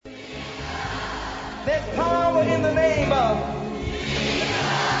There's power in the name of.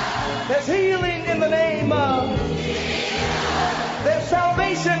 There's healing in the name of. There's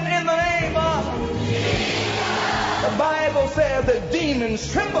salvation in the name of. The Bible says that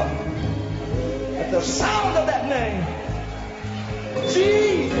demons tremble at the sound of that name.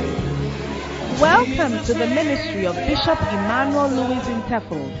 Jesus. Welcome to the ministry of Bishop Emmanuel Louis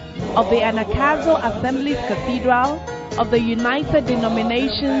Intefel of the Anagkazo Assemblies Cathedral of the United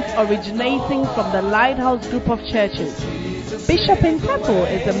Denominations originating from the Lighthouse Group of Churches. Bishop Intefel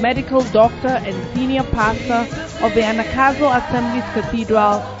is a medical doctor and senior pastor of the Anagkazo Assemblies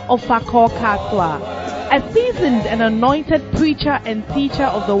Cathedral of Fakor Katwa. A seasoned and anointed preacher and teacher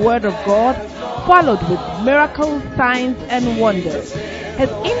of the Word of God, followed with miracles, signs, and wonders. His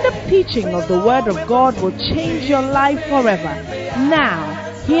in-depth teaching of the Word of God will change your life forever. Now,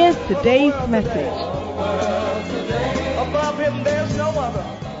 here's today's message. Above him there's no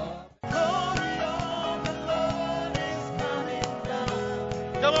other.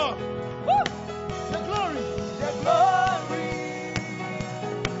 Come on. Woo! The glory. The glory.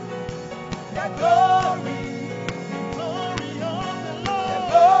 The glory. Glory of the The Lord.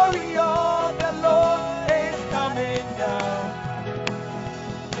 glory of the Lord is coming down.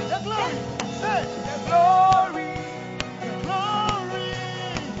 The glory. Say. The glory. The glory.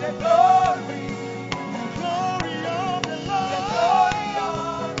 The glory. The glory of the The Lord. glory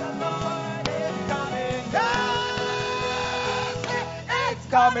of the Lord is coming down. It's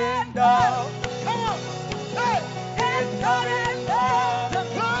coming down. Come on. Hey. It's coming down. The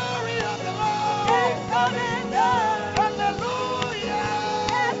glory of the Lord. It's coming down. Hallelujah.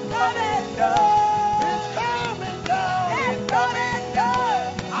 It's coming down. It's coming down. It's coming down.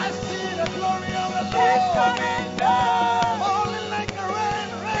 I see the glory of the Lord. It's coming down. Falling like a rain,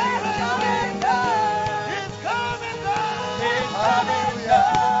 It's coming down. It's coming down. It's coming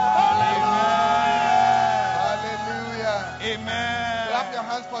down. Hallelujah. Amen. Clap your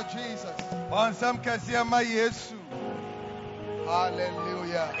hands for Jesus. On some Kasiama Yesu.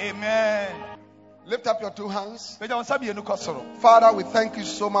 Hallelujah. Amen. Lift up your two hands. Beja onsabi enu kosoro. Father, we thank you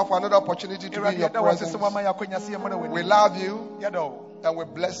so much for another opportunity to be in your presence. We love you Yado. and we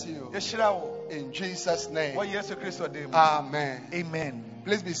bless you. Yeshirawo. In Jesus' name. Wo Yesu Kristo dem. Amen. Amen.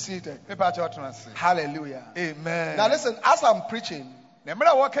 Please be seated. Pepa cha otunase. Hallelujah. Amen. Now listen, as I'm preaching, Na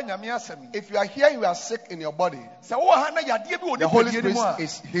mra wo ka nyame asem. if you are here, you are sick in your body, Se wo ha na yade bi wo the Holy Spirit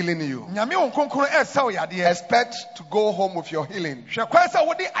is healing you. Nyame wo nkonkron esa wo yade. Expect to go home with your healing. Hwe kwan sa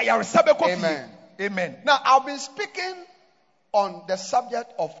wo de ayaresa be kofi. Amen. Amen. Now, I've been speaking on the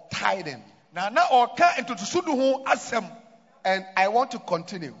subject of tithing, Na oka entutusudu ho asem. and I want to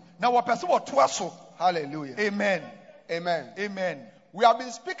continue. Na wo pese wo to aso. Hallelujah. Amen. Amen. Amen. We have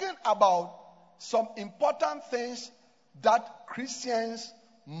been speaking about some important things that Christians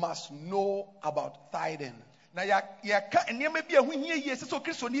must know about tithing. Na ya ka enema bi ehu hie yie se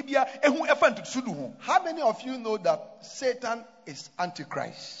Kristo ni bia ehu efa ntutusudu ho. How many of you know that Satan is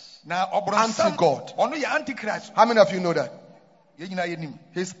Antichrist? Na obronsam Anti-God. ono ya antichrist. How many of you know that? Ye nyina ye nim.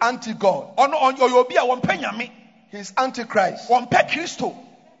 He's anti-God. Ono oyo obi a won panyame, He's Antichrist. won pe Kristo.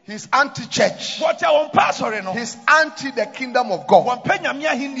 He's anti-church. What ya won pastor no. He's anti the kingdom of God. Won panyame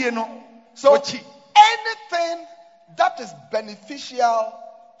ahindie no. So Ochi. anything that is beneficial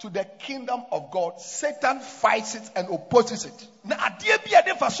to the kingdom of God, Satan fights it and opposes it. Na ade bia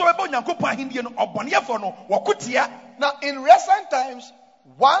de fa so ebe Onyankopon ahindie no oboneyefo no wokotia. Now, in recent times,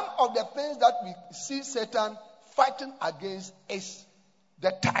 one of the things that we see Satan fighting against is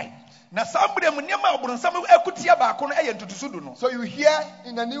the tithe. Na sambre mu niam obronsam ekutia ba ko no eye ntutusudu no. So you hear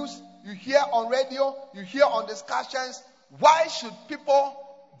in the news, you hear on radio, you hear on discussions, why should people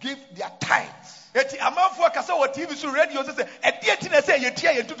give their tithes? Eti amanfo akasa wo TV so radio say ade eti na say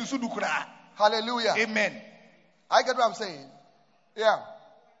yetia ye ntutusudu kura. Hallelujah. Amen. I get what I'm saying. Yeah.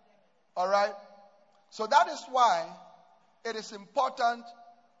 All right. So that is why it is important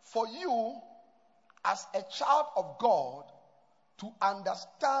for you as a child of God to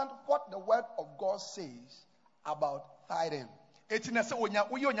understand what the word of God says about tithing. Eti na say onya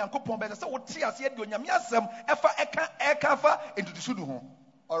wo ye Onyankopon be say wo tie ase de onyame asem efa eka fa ntutusudu ho.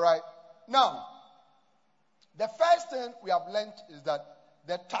 All right. Now, the first thing we have learned is that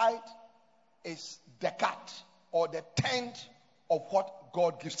the tithe is the cut or the tenth of what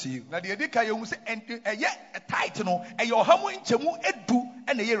God gives to you. Na de edika ye hu se eye tight no eye ohamu nchemu edu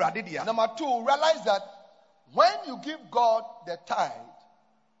na ye rade dia. Number two, realize that when you give God the tithe,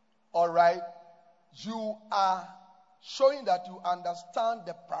 all right, you are showing that you understand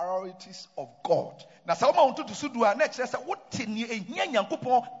the priorities of God. Na sa wo ma unto sudu a na kire se wote ni ehia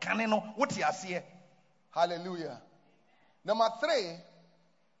Nyankopon kane no wote ase. Hallelujah. Number three,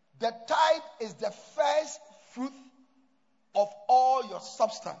 The tithe is the first fruit of all your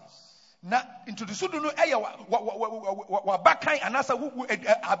substance. Na introduce do no eya wa bakan anasa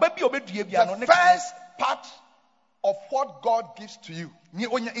ababi obedua bia no The first part of what God gives to you. ni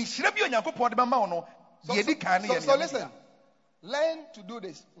onya nhira bi onyankopon de bema wo no ye di kan ne ye. So listen, learn to do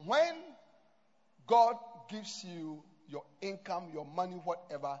this. When God gives you your income, your money,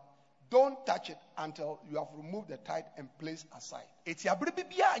 whatever, don't touch it until you have removed the tithe and placed aside. Eti abere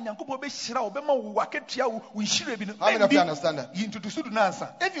bibia onyankopon be hira wo bema wo waketua wo nhira bi no. How many of you understand that? You introduce do na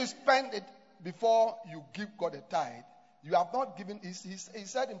ansa. If you spend it before you give God a tithe, you have not given. He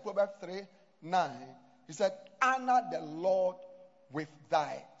said in Proverbs 3:9, he said, honor the Lord with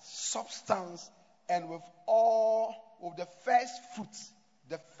thy substance and with all of the first fruits.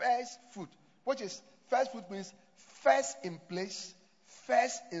 The first fruit, which is first fruit means first in place,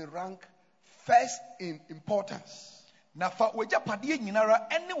 first in rank, first in importance. Na fa wajapade nyinara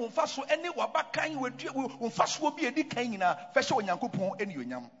ene wo mfaso ene wabakan wo mfaso bi edi kan nyina fa hye onyankopon ene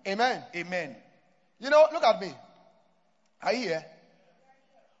yonyam. Amen. Amen. You know, look at me. Are you here?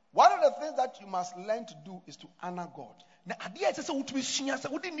 One of the things that you must learn to do is to honor God. Na ade a se wotumi sua se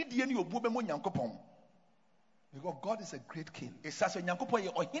wodi ni die ne obuo be mo onyankopon. Because God is a great king. Esase onyankopon ye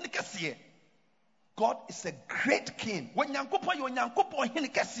ohene kese. God is a great king. Onyankopon ye onyankopon ohene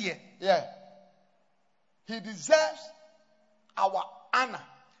kese. Yeah. He deserves our honor.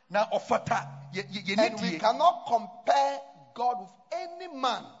 Na ofata ye And we die. cannot compare God with any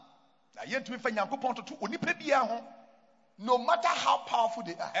man, Na ye ntumi fa onyankopon toto onipa bia ho. no matter how powerful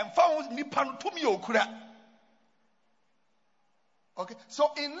they are. Emfa ho nipa no tumi okura. Okay?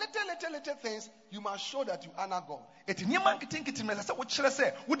 So in little things, you must show that you honor God. Eti niema nkitinkitin me se wo kire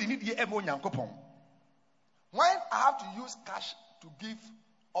se wodi ni die e mo onyankopon. When I have to use cash to give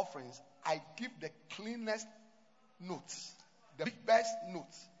offerings, I give the cleanest notes, the best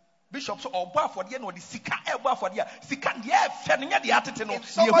notes. Bishop so obo afode na odi sika ebo afode a sika ne e fe no nya de atete no. If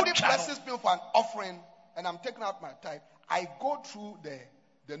somebody blesses me for an offering and I'm taking out my tithe, I go through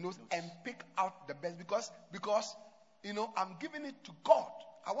the notes and pick out the best because you know I'm giving it to God.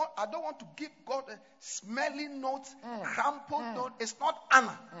 I don't want to give God a smelly note, crumpled note. It's not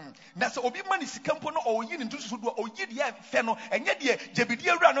honor. Na so obi mani sika mpo no oyi ni ntusu do oyi de e fe no enye de jebidi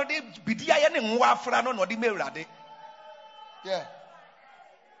awura no de bidia ye ne nwa afra no na odi mewurade. Yeah.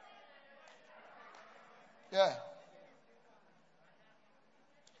 Yeah.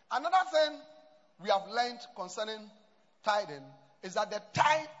 Another thing we have learned concerning tithing is that the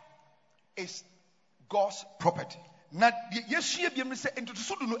tithe is God's property. Na yesua biem se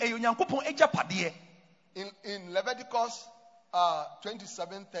ntusu do no e onyankopon ejapade. In Leviticus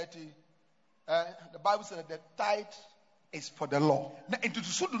 27:30, the Bible says that the tithe is for the law. Na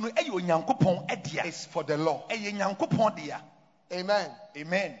ntusu do no e onyankopon edea. It's for the law. E onyankopon dia. Amen.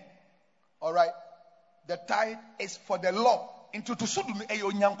 Amen. All right. The tithe is for the law. Ntusu do no e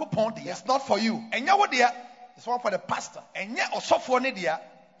onyankopon dia. It's not for you. Enya wo dia. It's one for the pastor. Enye osofo ne dia.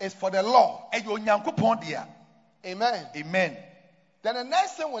 It's for the law. E onyankopon dia. Amen. Amen. Then the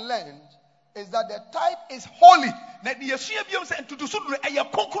next thing we learned is that the tithe is holy. Na yesua biem se ntusu do no e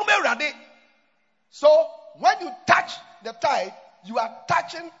konkrom awurade. So when you touch the tithe, you are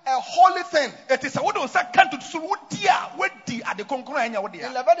touching a holy thing. It is a wood on second to Sudia, what the at the concurrent.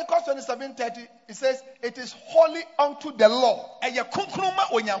 In Leviticus 27:30, it says, it is holy unto the law. And your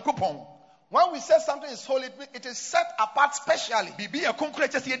concruma or Yankupon. When we say something is holy, it is set apart specially. Be a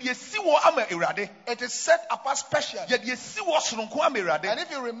concrete as ye see what I'm erade. It is set apart specially. Yet ye see what Sunquam erade. And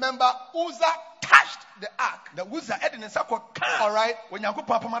if you remember, Uzzah touched the ark. The Uzzah Eden and Sako can. All right. When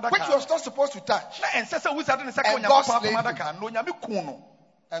Yankupa Madaka. Which was not supposed to touch. And says a Uzzah and Sako Madaka, no Yamikuno.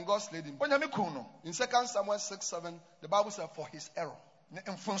 And God slayed him. Yamikuno. In 2 Samuel 6:7, the Bible said, for his error.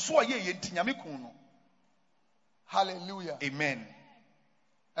 And François ye Yamikuno. Hallelujah. Amen.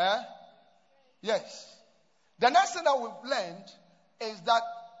 Yes. The next thing that we've learned is that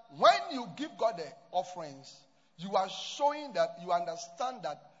when you give God the offerings, you are showing that you understand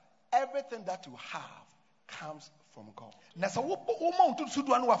that everything that you have comes from God. Now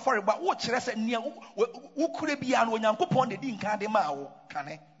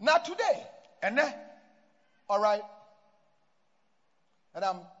today, all right, and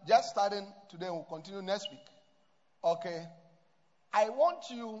I'm just starting today and we'll continue next week. Okay, I want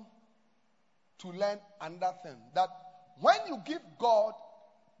you to learn another thing, that when you give God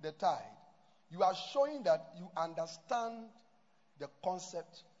the tithe, you are showing that you understand the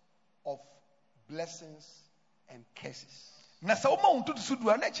concept of blessings and curses. You understand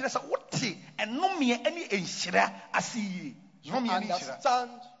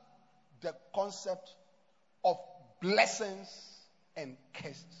the concept of blessings and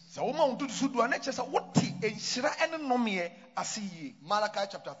curses. So woma wo ntoto so du ana kyerɛ sɛ wote nhyira ɛne nnomeɛ ase yie. Malachi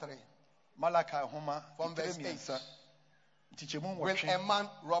chapter 3. Malachi homa From verse 8. Ntikyɛmu Will nwɔtwe. a man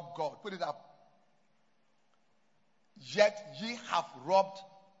rob God? Put it up. Yet ye have robbed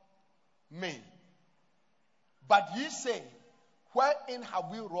me. But ye say, wherein have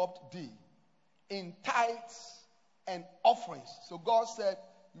we robbed thee? In tithes and offerings. So God said,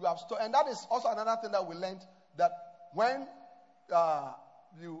 you have stolen. And that is also another thing that we learned, that when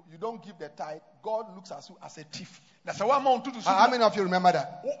you don't give the tithe, God looks at you as a thief. Na sɛ woama wo ntoto so How many of you remember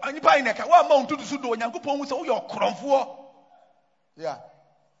that? Anipa yi nɛka woama wo ntoto so du Onyankopɔn hu sɛ woyɛ ɔkorɔmfoɔ. Yeah.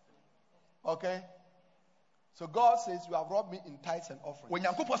 Okay. So God says, you have robbed me in tithes and offerings.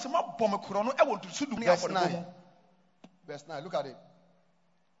 Onyankopɔn sɛ mabɔ me korɔ no ɛwɔ ntoto so du ne Verse afɔrebɔ 9. mu. Verse 9. Look at it.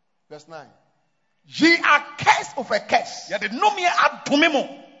 Verse 9. Ye are cursed of a curse. Yɛde nnomeɛ adome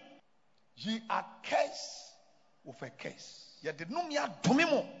mo. Ye are cursed with a curse. Yɛde nnomeɛ adome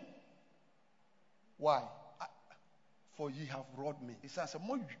mo. Why? For ye have robbed me. Ɛsiane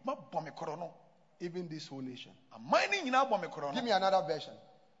sɛ mabɔ me korɔ no. Even this whole nation. Aman ne nyinaa bɔ me korɔ Give no. me another version.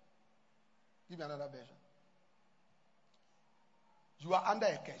 Give me another version. You are under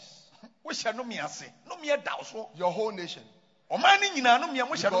a curse. Wohyɛ nnomeɛ ase. Nnomeɛ da wo so. Your whole nation. Ɔman ne nyinaa nnomeɛ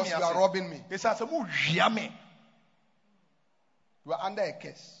mohyɛ Because nnomeɛ you are ase. robbing me. Ɛsiane sɛ mowia me. You are under a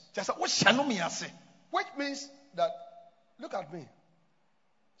curse. Kyerɛ sɛ wohyɛ nnomeɛ ase. Which means that, look at me.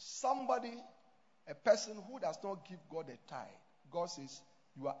 Somebody, a person who does not give God a tithe, God says,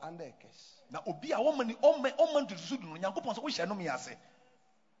 you are under a curse. Na obi a ɔma ntoto so du no Onyankopɔn sɛ wohyɛ nnomeɛ ase.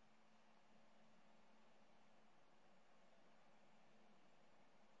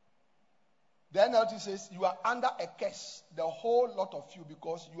 The NLT says, you are under a curse, the whole lot of you,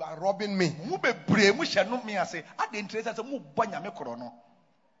 because you are robbing me. Mu bebree mu hyɛ nnomeɛ ase. Ade ntere sɛ mobɔ Nyame korɔ no.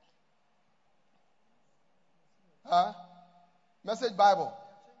 Huh? Message Bible.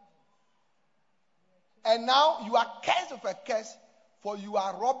 And now you are cursed with a curse, for you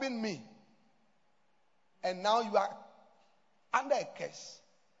are robbing me. And now you are under a curse,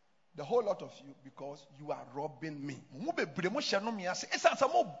 the whole lot of you, because you are robbing me. Mu bebree mu hyɛ nnomeɛ ase. Ɛsiane sɛ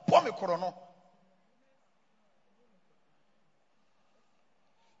mobɔ me korɔ no.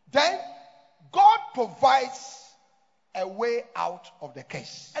 Then God provides a way out of the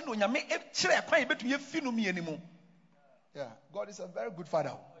curse. Ɛna Onyame kyerɛ kwan yɛbɛtumi afi nnomeɛ no mu. Yeah, God is a very good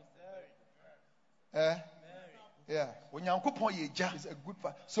father. Yeah, Onyankopɔn yɛ agya. he's a good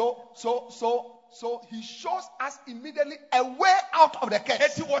father. So he shows us immediately a way out of the curse.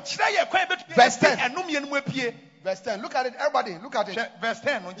 Eti wɔkyerɛ yɛ kwan yɛbɛtumi Verse afi 10. nnomeɛ no mu apie. Verse 10. Look at it, everybody. Look at it. Hwɛ verse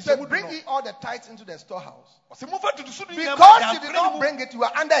 10 no. He said, bring ye all the tithes into the storehouse. Ɔsɛ momfa ntoto so du nyinaa Because ma you did dankora no not mu. bring it, you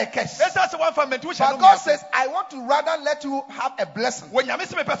are under a curse. Ɛsiane sɛ woamfa mmɛnti wohyɛ But nnomeɛ God ase. says, I want to rather let you have a blessing. Wɔnyame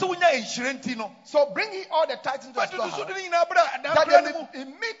sɛ mepɛ sɛ wonya nhyira nti no. So bring ye all the tithes into the Fa ntoto so storehouse, du no nyinaa bra that dankora no mu. they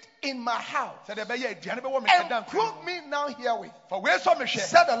may meet in my house. Sɛdeɛ ɛbɛyɛ aduane bɛwɔ me And dankora no prove mu. me now herewith, Fa wei sɔ me hwɛ.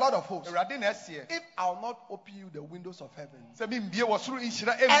 said the Lord of hosts, Awurade na ɛseɛ. if I'll not open you the windows of heaven Sɛ membie wɔ soro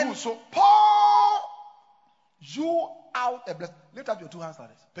nhyira and ɛngu so. pour you out a blessing. Lift up your two hands like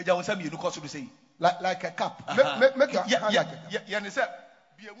this. Pagya wo nsa mmienu kɔ soro sɛ yi. Like a cup. Make your hand like a cup. Yɛne sɛ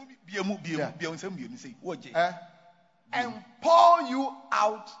bia mu Yeah. bia wo nsa mmienu sɛ yi. Wɔgye. And pour you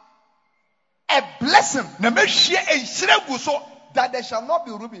out a blessing Na mɛhwie nhyira gu so. that there shall not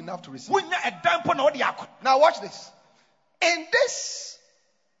be room enough to receive. Wonya ɛdan mpo na wode akɔ. Now watch this. In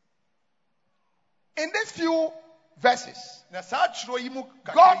these few verses, Na saa kyerɛ yi mu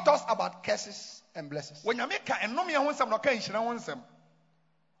kakra God yi, talks about curses and blessings. Onyame ka nnomeɛ ho nsɛm na ɔka nhyira ho nsɛm.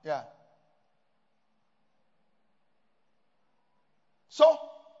 Yeah. So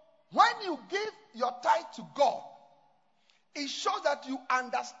when you give your tithe to God, it shows that you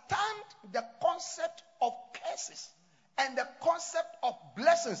understand the concept of curses and the concept of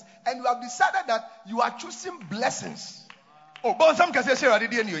blessings, and you have decided that you are choosing blessings. Oh, bɔnsɛm kɛseɛ hyɛ Awurade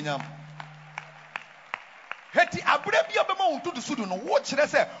deɛ anuonyam. Heti abere bi a bɛma wo ntoto so du no wokyerɛ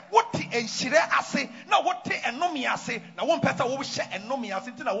sɛ wote nhyira ase na wote nnomeɛ ase na wompɛ sɛ wohyɛ nnomeɛ ase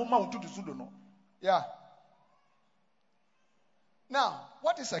nti na woma wo ntoto so du no. Yeah. Now,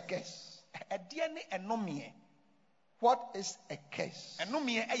 what is a curse? Ɛdeɛ ne nnomeɛ. What is a curse?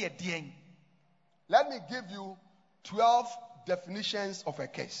 Nnomeɛ ɛyɛ deɛn. Let me give you 12 definitions of a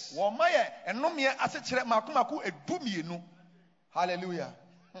curse. Wɔma yɛ nnomeɛ ase kyerɛ mako edu mmienu. Hallelujah.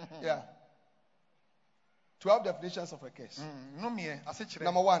 Yeah. 12 definitions of a curse. Nnomeɛ ase kyerɛ.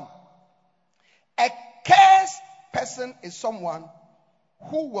 Number 1. A cursed person is someone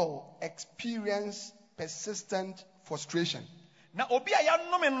who will experience persistent frustration. Na obi a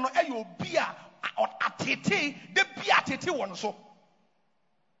yɛnnome no no ɛyɛ obi a atete de bi atete wɔ no so.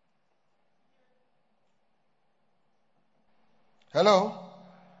 Hello?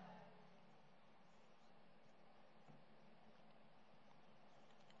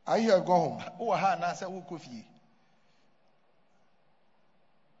 Are you here? Go home. Oh, ha, na say wo kofi.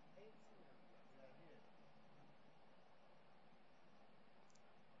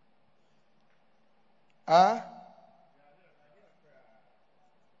 Huh?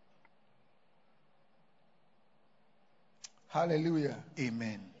 Hallelujah.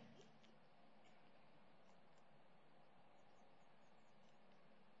 Amen.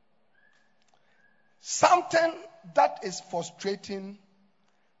 Something that is frustrating,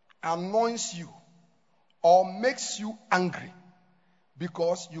 annoys you, or makes you angry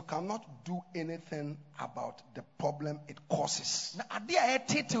because you cannot do anything about the problem it causes. Na ade a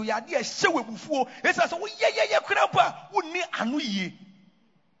etete ya ade a hye webufuo. Esa so wo ye kura pa wonni anu yie.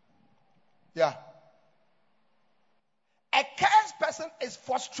 Yeah. A cursed person is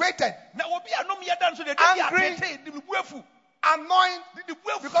frustrated, Na obi anom ye dan so de Angry. atete de buafu. annoyed, De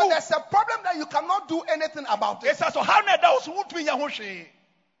buafu. because there's a problem that you cannot do anything about it. Esa so how na da so wutumi ya ho hwe.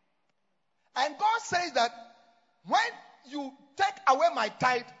 And God says that when you take away my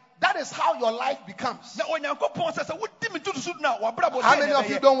tithe, that is how your life becomes. Na onyankopon se wodi mi tutu na wa brabo. How many of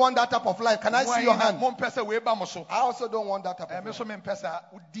you don't want that type of life? Can I see your hand? Mo pese we ba mo so. I also don't want that type of Me life. so me pese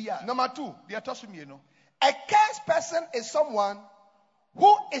udi a. Number 2, De etoso mienu. a cursed person is someone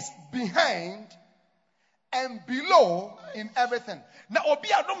who is behind and below in everything. Na obi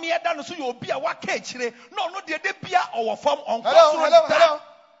anom ye dan so ye obi a wa ka akire. Na ono de bia owo fam onko Hello.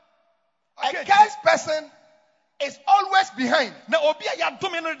 A cursed person is always behind Na obi a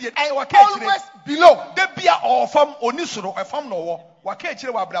yadome no de and wa ka akire. always below. De bia owo fam oni soro efam no wo. Wa ka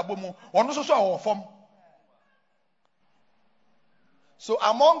akire wa brabo mu. Ono so owo fam. So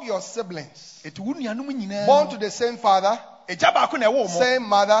among your siblings, Eti wo nuanom nyina. born to the same father, Eja ba ko na ewo mo. same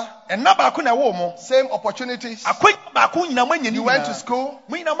mother, Enna ba ko na ewo mo. same opportunities, Akonya ba ko nyina manyani. you went to school,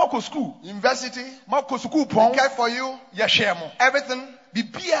 Mo nyina mako school. university, Mako school they pon. care for you, Ye hwe mo. everything.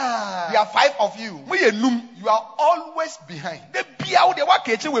 Bibia. There are 5 of you. Mo ye num. You are always behind De bia wo de wa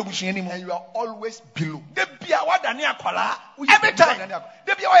ka akire we busuani mu. and you are always below. De bia wa dane akwala. Every time.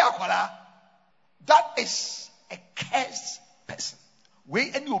 De bia wa ya akwala. That is a cursed person.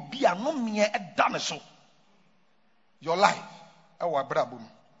 We any obi anom ye da ne so. Your life. E wa brabo mu.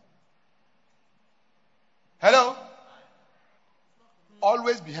 Hello?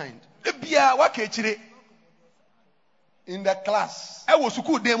 Always behind. De bia wa ka akire. In the class, E wo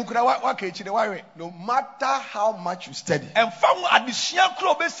school dem mu kura wa ka akire wa we. no matter how much you study, Emfa ho adesua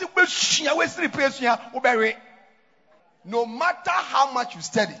kura obesi besua we siri presua wo bewe. no matter how much you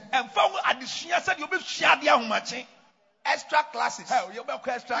study, Emfa ho adesua se de obesua de ahomache. extra classes, Hey, you be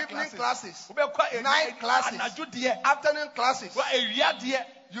kwa extra evening classes. classes, Wo be kwa night classes, anadwo de. afternoon classes, Wa ewia de.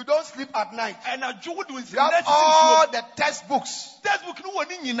 you don't sleep at night. Anadwo wo do You have all the textbooks, textbook no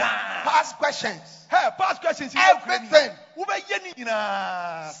woni nyina. past questions, Hey, past questions everything. Wo be ye ni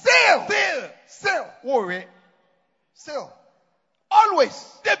nyina. Still, Wo we.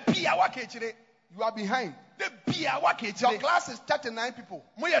 always, De bia wa ka akire. you are behind. De bia wa ka Your akire. class is 39 people.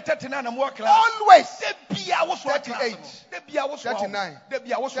 Mo ye 39 na mo class. Always. De bia wo so 38. class. De bia wo so 39. De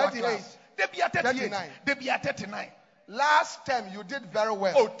bia wo so 38. class. De bia 38. 39. De bia 39. Last term you did very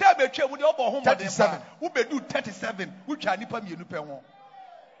well. Oh, tell me twa wo de obo ho mo 37. Wo be do 37. Wo twa nipa mienu pe ho.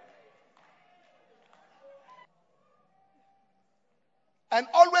 And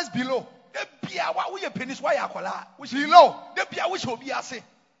always below. De bia wa wo ye penis wa ya akwala. Below. De bia wo so obi ase.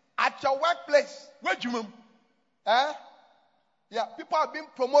 At your workplace. Wa dwuma mu. Yeah, people are being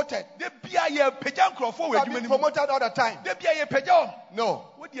promoted. De bia ye pagya nkrofo People wa are dwuma being ni. promoted all the time. De bia ye pagya om. No.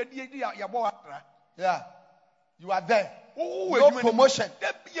 Wo de ya bo atra. Yeah. You are there. Wo No promotion. De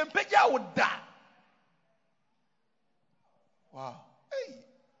ye pagya wo da. Wow. Hey.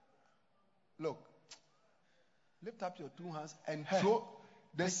 Look. Lift up your 2 hands and throw.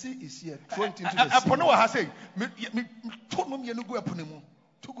 The sea is here. Throw it into the Apono sea. wa ha say. Me to no mienu gu apono mu.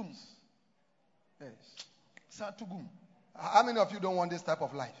 Tugum. Yes. Sa tugum. How many of you don't want this type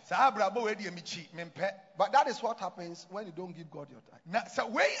of life? Sa abrabo we de mi chi mempe. But that is what happens when you don't give God your time. Na sa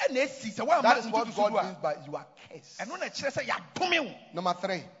we na esi sa wa ma That is what God means by you are cursed. eno na kire say ya dome wo. Number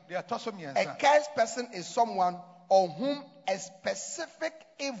 3. De atoso mi A ensa. cursed person is someone on whom a specific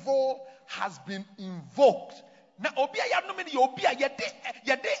evil has been invoked. Na obi a ya nome ni obi a ye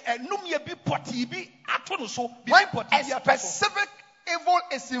de enum ye bi poti bi ato no so bi When poti a bi ato so. specific evil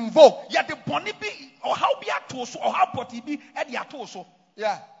is invoked, Ye de boni bi o how bi ato so o how poti bi e de ato so.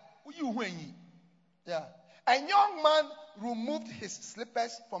 yeah, Wo yi hu anyi. yeah. A young man removed his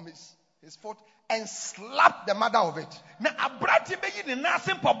slippers from his foot and slapped the mother of it. Na abrati be yi ne na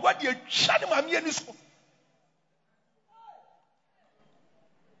ase mpaboa de atwa ne mame ani so.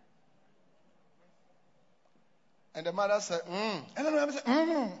 And the mother said, And then I said,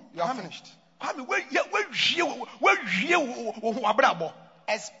 you are finished.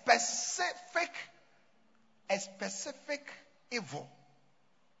 A specific evil.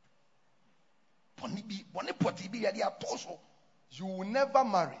 You will never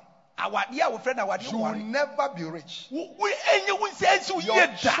marry. You will never be rich. Your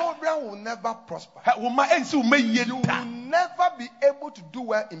children will never prosper. You will never be able to do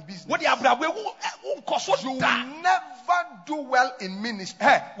well in business. You will never do well in ministry.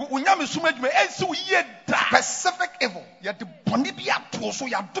 Specific evil. Yeah.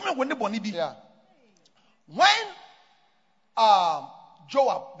 When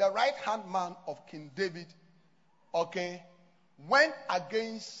Joab, the right hand man of King David, went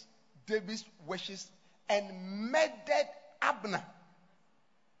against David's wishes and murdered Abner.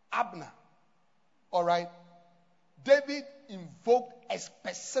 All right. David invoked a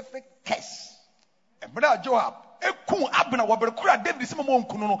specific curse. Joab.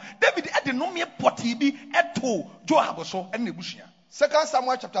 David Second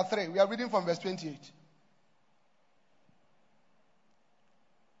Samuel chapter 3. We are reading from verse 28.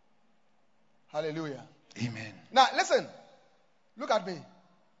 Hallelujah. Amen. Now listen. Look at me.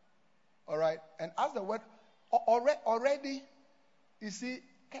 All right. And as the word already, you see,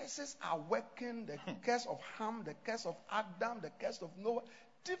 curses are working. The curse of Ham, the curse of Adam, the curse of Noah,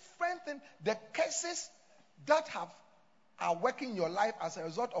 different things. The curses that are working in your life as a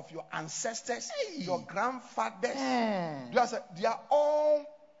result of your ancestors, your grandfathers. They are all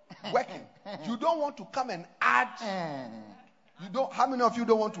working. You don't want to come and add. You don't. How many of you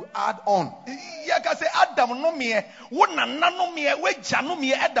don't want to add on?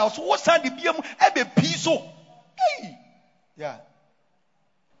 Yeah.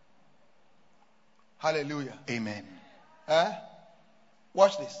 Hallelujah. Amen.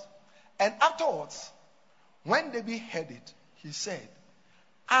 Watch this. And afterwards, when David heard it, he said,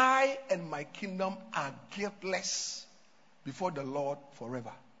 I and my kingdom are guiltless before the Lord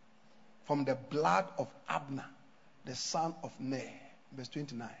forever, from the blood of Abner, the son of Ner. Verse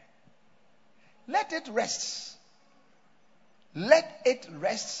 29. Let it rest. Let it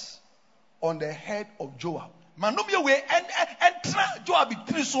rest on the head of Joab.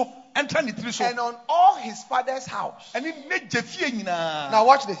 And on all his father's house. Now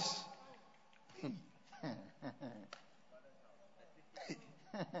watch this.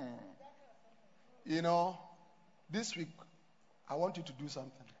 You know, this week I want you to do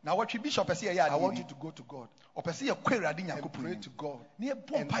something. Now what bishop I want you to go to God and pray to God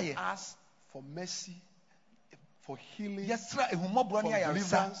and ask for mercy, for healing, for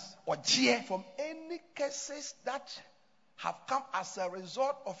deliverance, from any curses that have come as a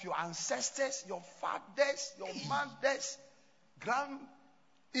result of your ancestors, your fathers, your mothers,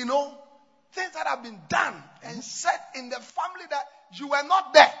 things that have been done and said in the family that you were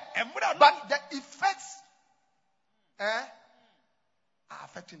not there, but the effects are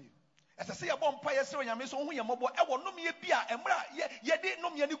affecting you. Because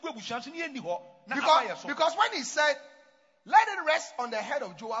when he said, let it rest on the head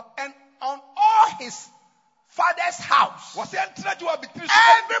of Joab and on all his father's house,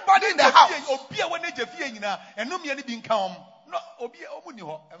 everybody in the house,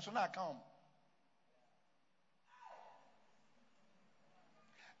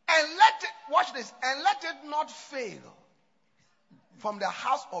 and let it, watch this, and let it not fail from the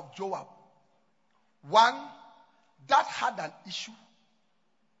house of Joab one that had an issue,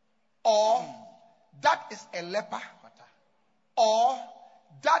 or that is a leper, or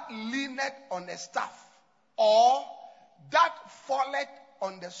that leaneth on a staff, or that falleth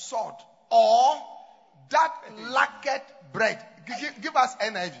on the sword, or that lacketh bread. Give us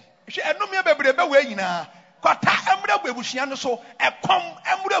NIV. He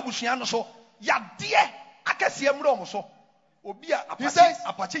says,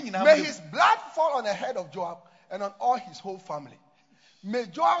 may his blood fall on the head of Joab and on all his whole family. May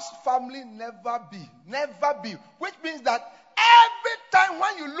Joab's family never be. Which means that every time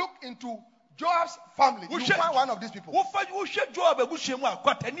when you look into Joab's family, you find one of these people.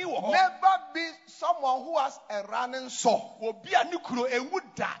 Never be someone who has a running sore, or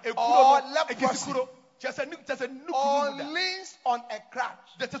leprosy, or leans on a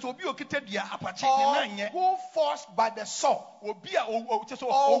crutch, or who falls by the sword, or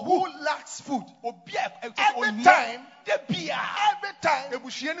who lacks food. Every time, each time,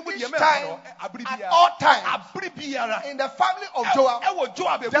 at all times, in the family of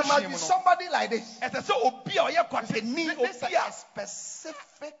Joab, there must be somebody like this. This is a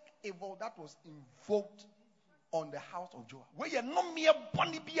specific evil that was invoked on the house of Joab.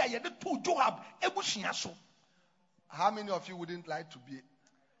 How many of you wouldn't like to be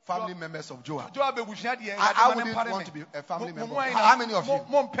family members of Joab? Joab ebushia de I wouldn't want to be a family member. How many of you?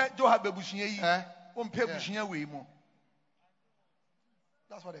 Mompe Joab ebushia yi. Eh? Mompe ebushia we mu.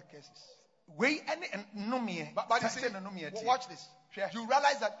 That's what the case is. We any nomie. But you see, watch this. You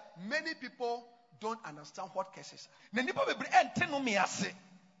realize that many people don't understand what curses are. Na nipa bebre ente nomie ase.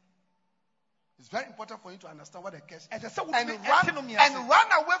 It's very important for you to understand what a curse is. And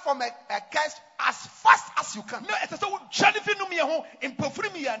run away from a curse as fast as you can.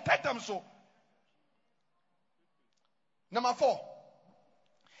 Number 4.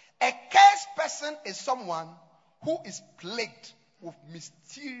 A cursed person is someone who is plagued with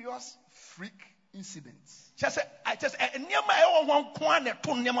mysterious freak incidents.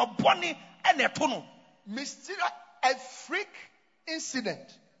 Mysterious, a freak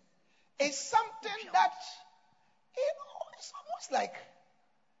incident is something that, it's almost like,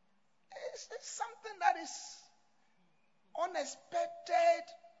 it's something that is unexpected,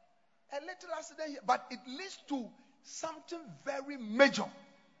 a little accident here, but it leads to something very major.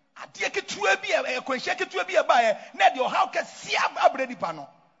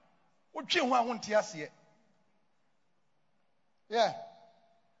 Yeah.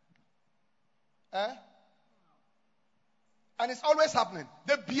 And it's always happening.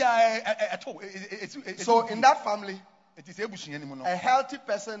 So in that family, a healthy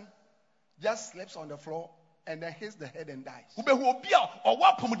person just sleeps on the floor and then hits the head and dies.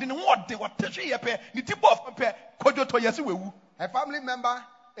 A family member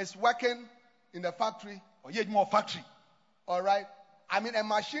is working in the factory. All right. I mean, a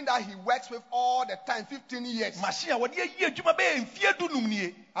machine that he works with all the time, 15 years. I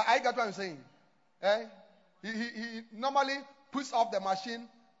get what I'm saying. He normally puts off the machine,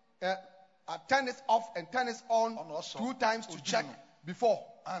 turn it off and turn it on 2 times to check before.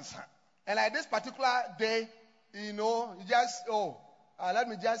 And like this particular day, he just, let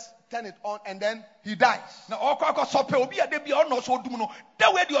me just turn it on, and then he dies. You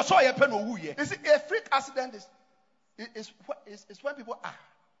see, a freak accident is when people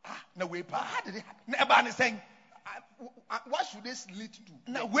how did it happen? What should this lead to?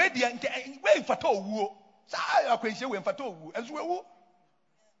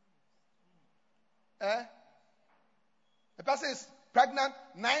 The person is pregnant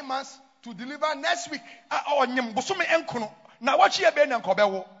 9 months to deliver next week. Next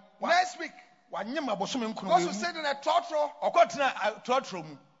week. Goes to sit in a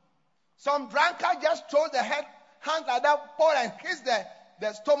trotro. Some drunkard just throws the hand like that, ball and hits the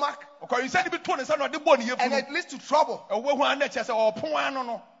stomach. And it leads to trouble.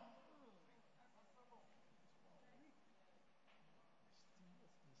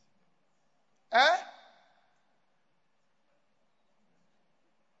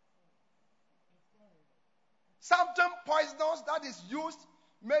 Something poisonous that is used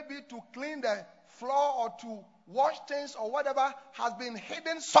maybe to clean the floor or to wash things or whatever has been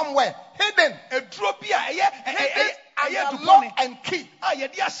hidden somewhere. Hidden. Under lock and key.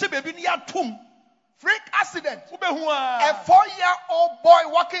 Freak accident. A 4-year-old boy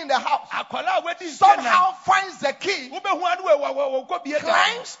walking in the house somehow finds the key,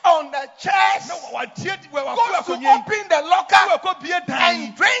 climbs on the chairs, goes to open the locker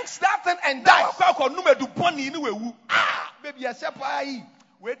and drinks that thing and dies.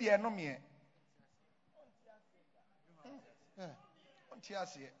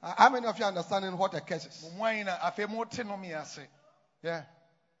 How many of you are understanding what a curse is? Yeah.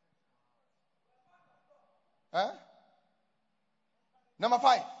 Number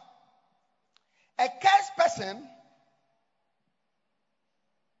 5. A cursed person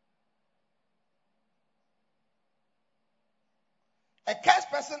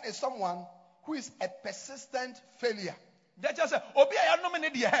is someone who is a persistent failure. Persistent.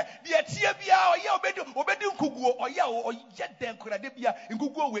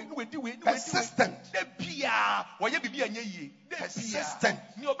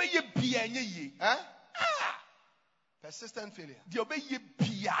 Persistent failure.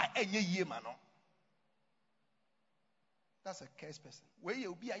 That's a cursed person.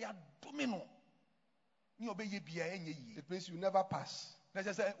 It means you never pass. You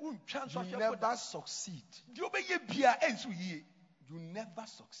never succeed. You never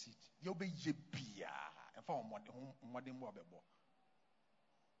succeed.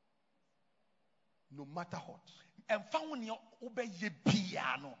 No matter what. How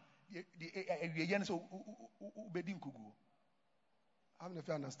many of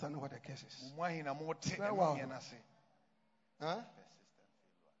you understand what a curse is? Very well.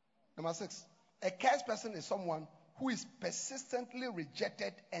 Number 6. A cursed person is someone who is persistently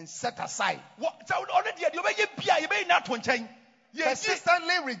rejected and set aside.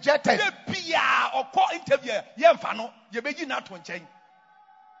 Persistently rejected.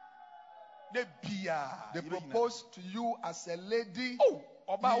 They propose to you as a lady.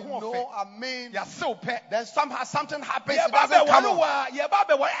 Then somehow something happens. It doesn't come on.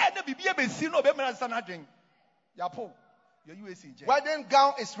 Wedding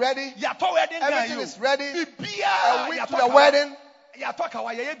gown is ready. Everything is ready. A week to the wedding. They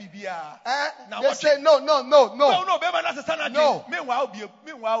say no.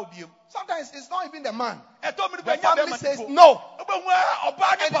 Sometimes it's not even the man. The family says no.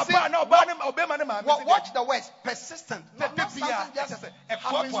 Watch the words. Persistent. Not something just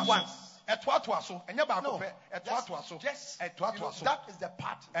happens once. No, that is the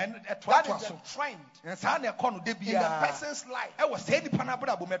part. That is the trend in the person's life.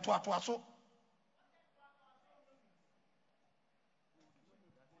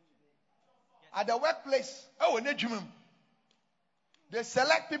 At the workplace, they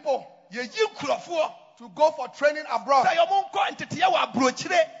select people to go for training abroad.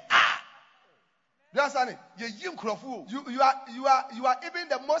 You understand it? You are even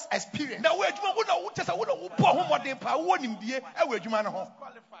the most experienced.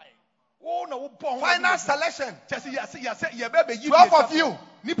 'Final selection. 12 of you. 1,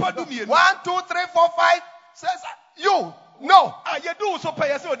 2, 3, 4, 5. Says you. No.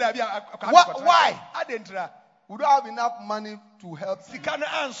 Why? We don't have enough money to help you.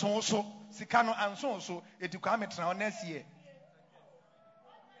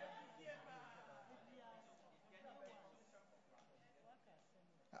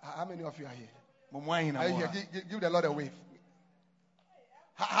 How many of you are here? Are you here? Give the Lord a wave.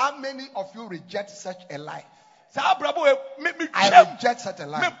 How many of you reject such a life? I reject such a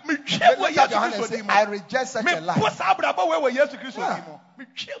life. Lift up your hand and say, I reject such a life.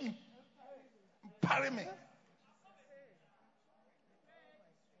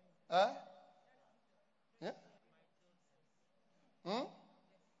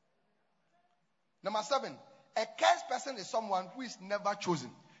 Number 7. A cursed person is someone who is never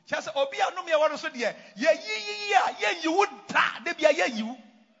chosen.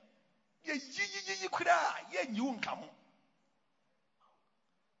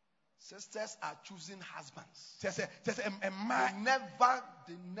 Sisters are choosing husbands. They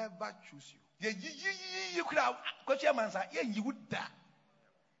never choose you.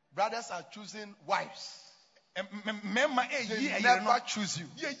 Brothers are choosing wives. They never choose you.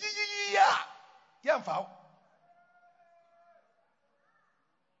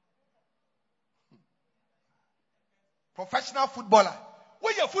 Professional footballer.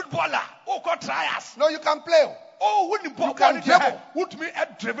 When you're a footballer, got trials. No, you can play. You can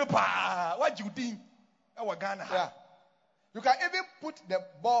dribble. What do you think? Yeah. You can even put the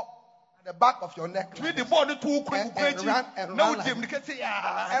ball at the back of your neck. And run.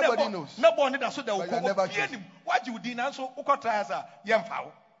 Everybody knows. But you never choose. What do you think? Got trials.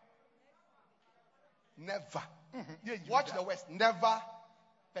 Never. Watch the words. Never.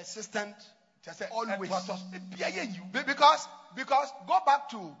 Persistent. Always. Because go back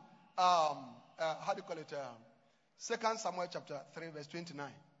to how do you call it? 2 Samuel chapter 3 verse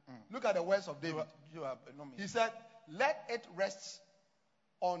 29. Look at the words of David. He said, let it rest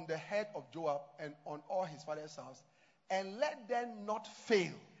on the head of Joab and on all his father's house, and let them not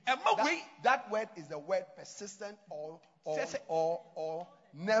fail. That word is the word persistent or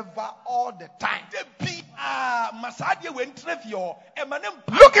never, all the time.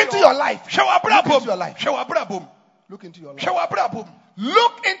 Look into your life. Look into your life.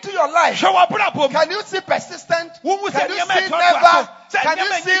 Look into your life. Can you see persistent? Can you see never? Can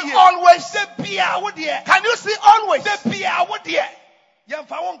you see always? Can you see always?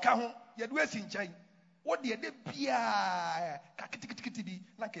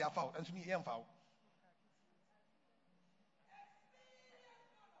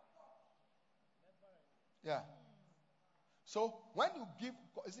 Yeah. So when you give,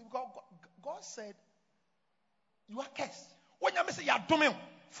 God said, you are cursed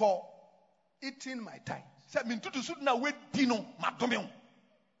for eating my time.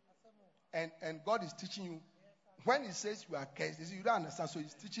 And God is teaching you. When He says you are cursed, you don't understand, so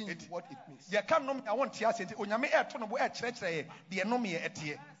He's teaching you what it means.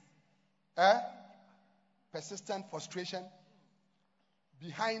 Persistent frustration,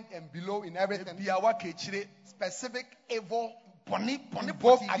 behind and below in everything. Specific evil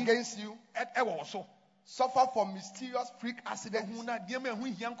both against you. Suffer from mysterious freak accidents.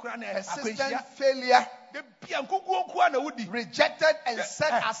 Persistent failure. rejected and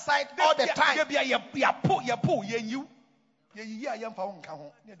set aside all the time.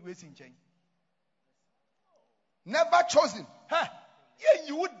 Never chosen.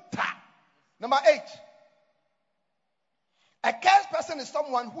 Number 8. A cursed person is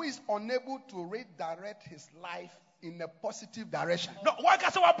someone who is unable to redirect his life in a positive direction. A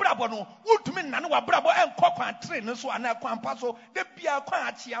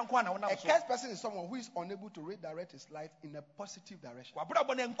cursed person is someone who is unable to redirect his life in a positive direction. Now,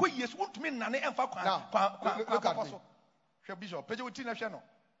 look at me.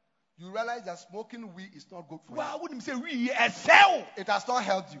 You realize that smoking weed is not good for you. It has not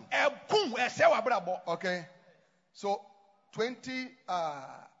helped you. Okay. So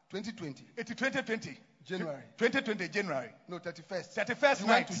 2020. It's 2020. January. 2020 January. No, 31st. 31st you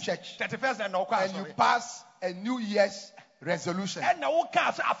went to church. 31st and you passed a New Year's resolution.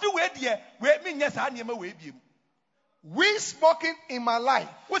 We smoking in my life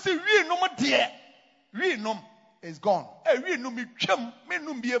is gone.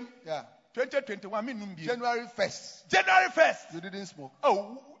 Yeah. 2021 January 1st. January 1st. You didn't smoke.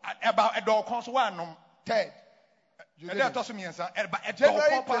 Oh, about a dog console. Third. January 29th.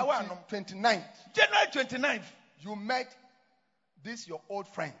 January 29th. You met this your old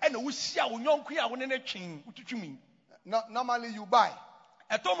friend. Normally you buy.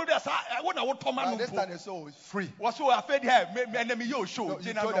 This time they say it's free. No,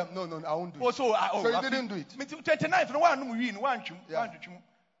 you told them, no, I won't do it. So you didn't do it. 29th. Yeah.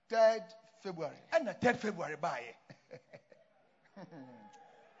 3rd February. And the 3rd February buy.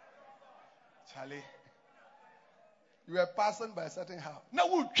 Charlie. You were passing by a certain house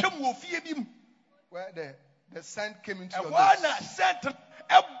where the scent came into your nose.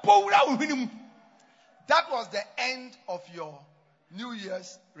 That was the end of your New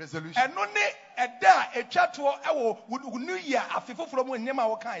Year's resolution.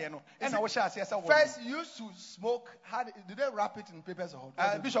 First, you used to smoke. Did they wrap it in papers or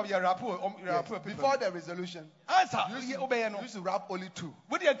what? Bishop, you wrap it. Before the resolution, you used to wrap only 2.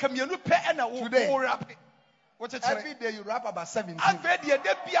 Today, every day you wrap about 17.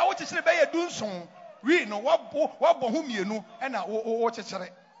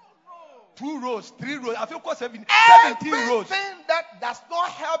 2 rows, 3 rows. I feel 17 rows. Everything that does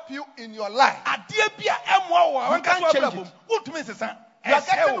not help you in your life, you can't change it. You are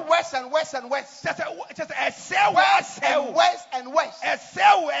getting worse and worse and worse. Worse and worse and worse.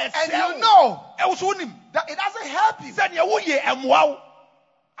 And you know that it doesn't help you.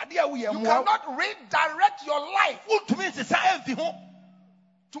 You cannot redirect your life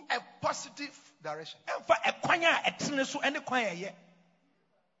to a positive direction.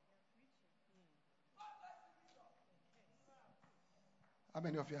 How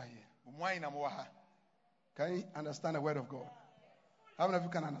many of you are here? Can you understand the word of God? How many of you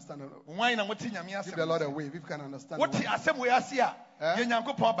can understand it? Give the Lord a wave if you can understand the word. Yeah?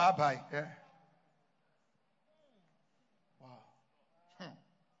 Wow.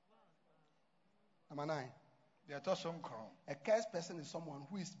 Number 9. A cursed person is someone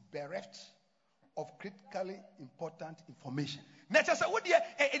who is bereft of critically important information. Bereft.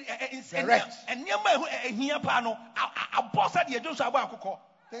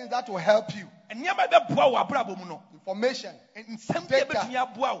 Things that will help you. Information,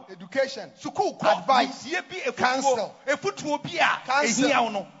 data, education, advice, counsel.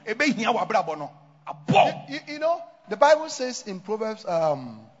 You know, the Bible says in Proverbs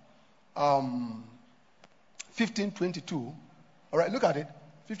 15:22. All right, look at it.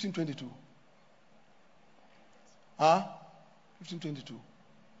 15:22.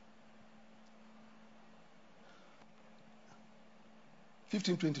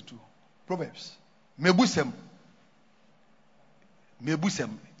 15:22. Proverbs.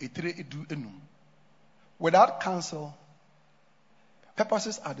 Without counsel,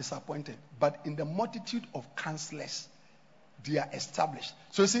 purposes are disappointed, but in the multitude of counselors, they are established.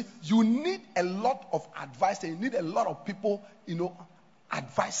 So you see, you need a lot of advice, and you need a lot of people,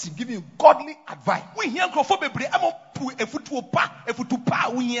 advising, giving you godly advice. A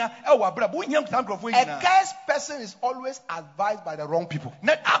cursed person is always advised by the wrong people.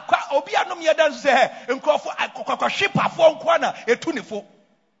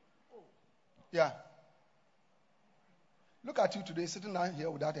 Yeah. Look at you today, sitting down here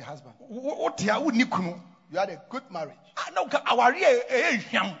without a husband. You had a good marriage.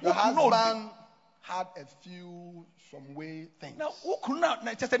 Your husband had a few some way things. Now, who could not?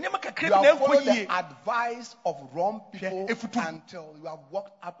 Just a name of You have followed the advice of wrong people until you have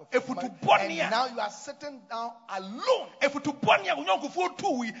walked out of your marriage. And now you are sitting down alone. If you to born ya, you go for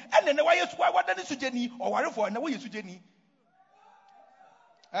 2 weeks, and then why you what that is to Jenny or whatever, and the way you to Jenny.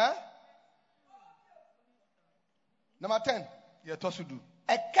 Number 10. Yeah, to do.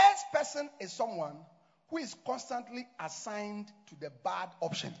 A cursed person is someone who is constantly assigned to the bad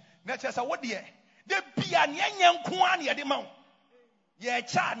option. Now, just what dear? The be an young kwan ya the mount. Yeah,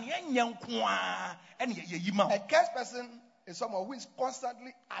 chan young kwan and ye mount. A cursed person is someone who is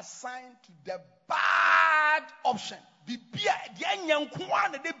constantly assigned to the bad option. The beer, the young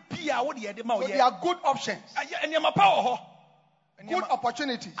kwan, the beer, what the mount. So they are good options. And your power. Good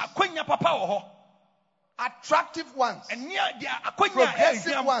opportunities. A queen your papa. Attractive ones. And near the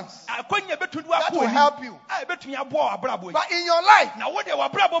progressive ones. That will help you. I bet me a boy, but in your life, now what they were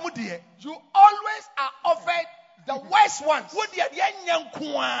brabo, dear, you always are offered the worst ones. What the young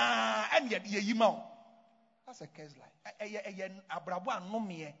kwan and yet ye mount. That's a case life. Abrabo no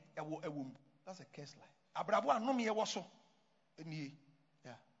me a womb. That's a case life. Abrabo no me was so. Yeah.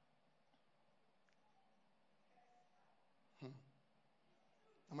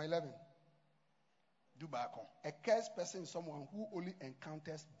 Number 11. A cursed person is someone who only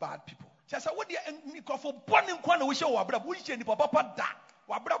encounters bad people. A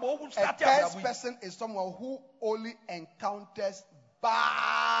cursed person is someone who only encounters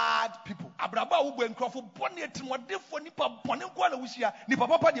bad people.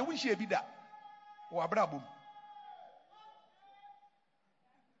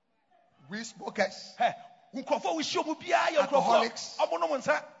 We smokers, alcoholics,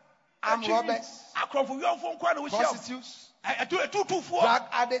 armed robbers, prostitutes, drug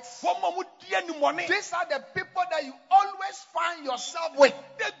addicts. These are the people that you always find yourself with.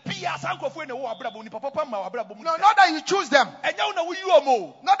 No, not that you choose them,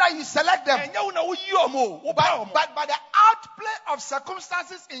 not that you select them, but by the outplay of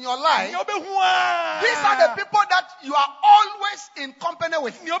circumstances in your life, these are the people that you are always in company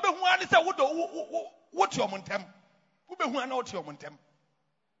with.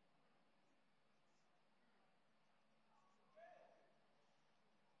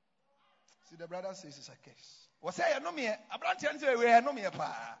 See, the brother says it's a case.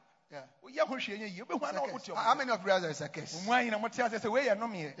 Yeah. How many of you realize it's a case?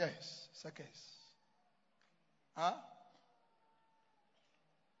 Yes, it's a case. Huh?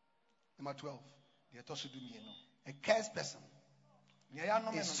 Number 12. A cursed person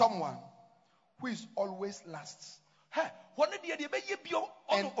is someone who is always last and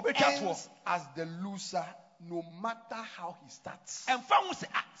ends as the loser no matter how he starts.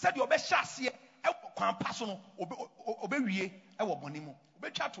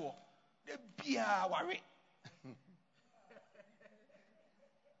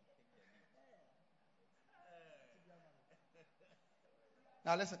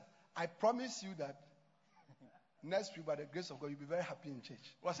 Now listen, I promise you that next week by the grace of God you'll be very happy in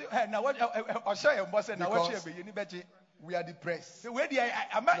church. Because we are depressed. No,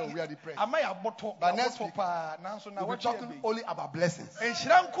 we are depressed. But next week, we'll be talking only about blessings.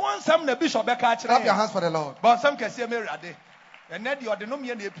 Clap your hands for the Lord. What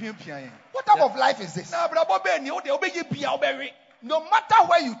type of life is this? No matter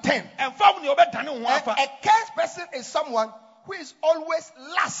where you turn, a cursed person is someone who is always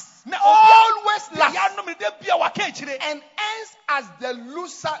last. Always last. And ends as the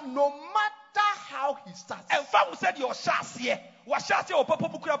loser no matter how he starts. And Father said, "Your shas here, what shas here? Papa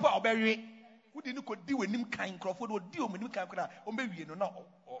bukura pa oberi. Who didn't go deal with him kind Crawford or deal with him kind of oberi no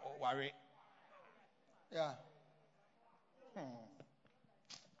worry." Yeah.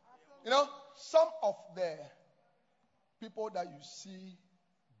 You know, some of the people that you see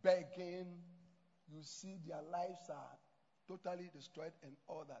begging, you see their lives are totally destroyed and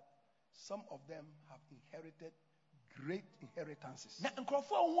all that. Some of them have inherited great inheritances. I heard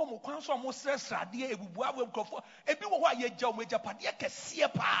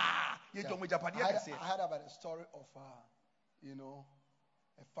about a story of a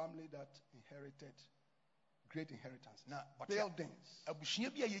family that inherited great inheritance. Buildings.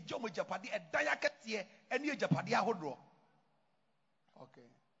 Okay.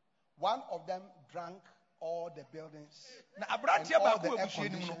 One of them drank all the buildings and all the air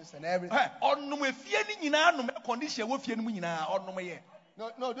conditions and everything.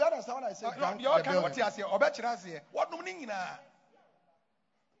 No, do you understand what I say? Drank the buildings.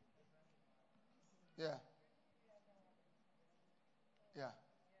 Yeah. Yeah.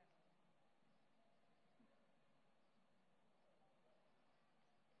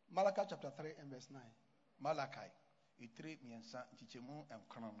 Malachi chapter 3 and verse 9. Malachi. 3 miensa chichemu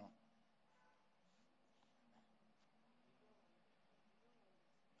enkono no.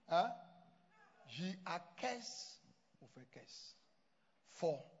 Ye are cursed of a curse,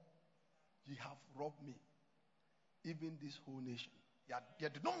 for ye have robbed me, even this whole nation.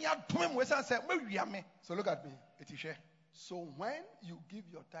 So look at me. So when you give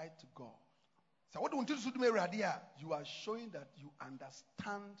your tithe to God, you are showing that you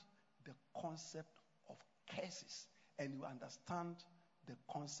understand the concept of curses and you understand the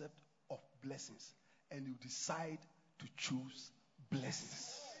concept of blessings, and you decide to choose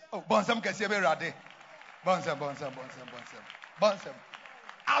blessings. Oh, bonsam kese be rade. Bonsam.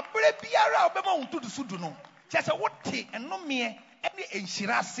 Abre biara obema untu dusudu no. Chese wote enome ene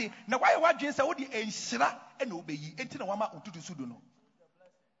enhira se. Na why wadwen se wodi enhira ene obeyi. Enti na wama untu dusudu no.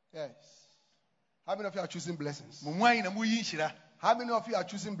 Yes. How many of you are choosing blessings? Mumwan na muyi enhira. How many of you are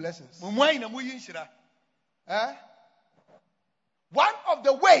choosing blessings? Mumwan na muyi enhira. One of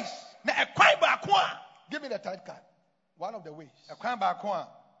the ways. Na ekwan ba ko a. Give me the tithe card. One of the ways. Ekwan ba ko a.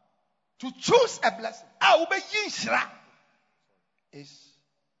 To choose a blessing is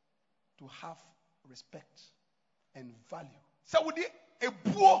to have respect and value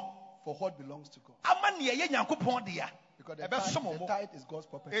for what belongs to God. Because the tithe is God's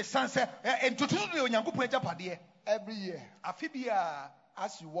property. Every year,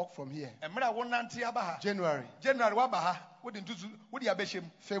 as you walk from here, January,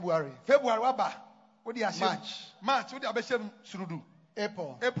 February, March,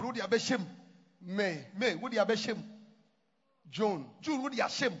 April, May, June,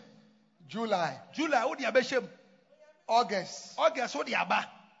 July, August,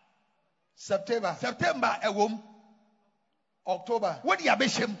 September, October,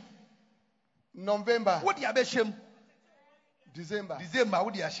 November, December.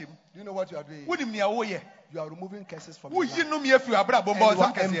 Do you know what you are doing? You are removing curses from your life. And you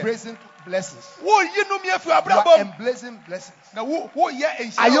are embracing blessings. You are embracing blessings.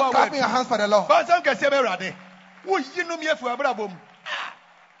 Are you clapping your hands for the Lord?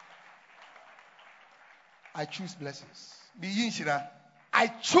 I choose blessings. I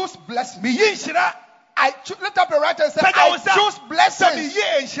choose blessings. Lift up your right hand and say, I choose blessings.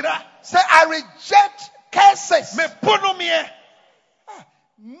 Say, I reject curses.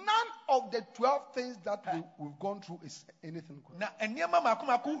 None of the 12 things that we've gone through is anything good. I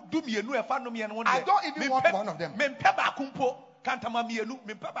don't even want one of them. I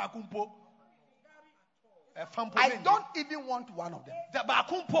don't even want one of them.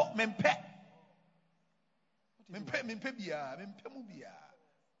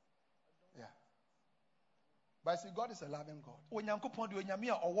 Yeah. But see, God is a loving God.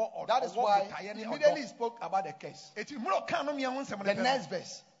 That is why immediately he spoke about the curse. The next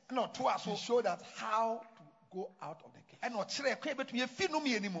verse, he showed us how to go out of the curse.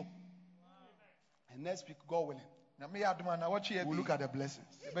 And next week, God willing, we'll look at the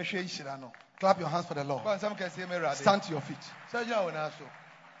blessings. Clap your hands for the Lord. Stand to your feet.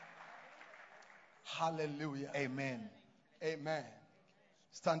 Hallelujah. Amen. Amen.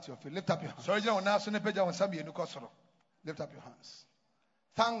 Stand to your feet. Lift up your hands. Lift up your hands.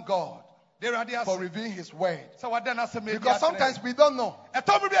 Thank God for revealing His word. Because sometimes we don't know.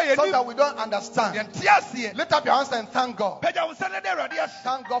 Sometimes we don't understand. Lift up your hands and thank God. Thank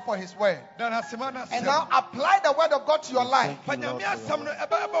God for His word. And now apply the word of God to your life. Begin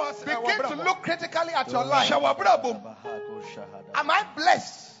to look critically at your life. Am I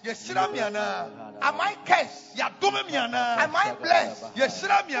blessed? Am I cursed? Am I blessed?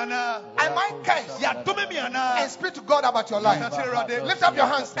 Am I cursed? And speak to God about your life. Lift up your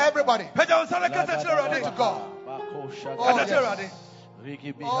hands, everybody. Speak to God.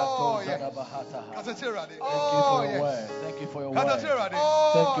 Oh, yes. Oh, yes. Thank you for your word.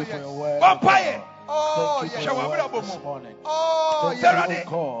 Thank you for your word. Oh, yes. This morning. Oh, yes.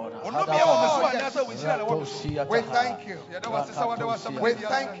 We thank you. We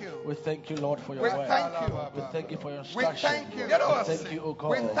thank you. We thank you, Lord, for your word. Thank you. We thank you for your We instruction. thank you. We thank you, O God.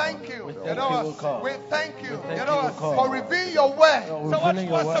 We thank you. We thank you, O God. We thank you For for revealing your word revealing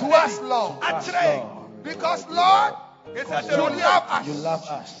your word to us, Lord. Because, Lord, you love us. You love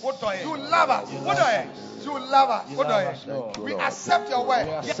us. You love us. You love us. You love us, Lord. We accept your We word.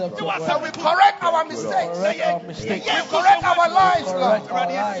 accept your And we word. correct our mistakes. Correct our mistakes. We correct our lives, Correct Lord. our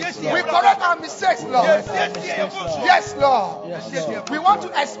lives, We Lord. correct our mistakes, Lord. Correct our mistakes, Lord. Yes, Lord. Yes, Lord. We want to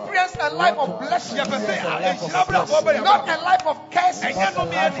experience a life of blessing, Yes, a life of blessing. not a life of curses. Not a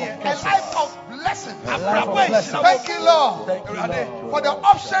life of A curses. life of blessing. A life of blessing. Thank you, Lord, Thank you, Lord. for the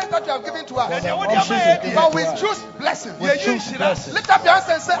options that you have given to us. For the options you've given But to we us. choose blessing. We choose blessing. Lift up your hands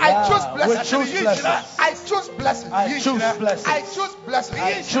and say, I choose We blessing. choose blessing. I choose blessing. I choose blessing. I choose blessing.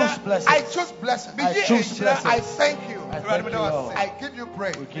 I choose blessing. I choose blessing. I choose blessing. I thank you. I thank you, Lord. I give you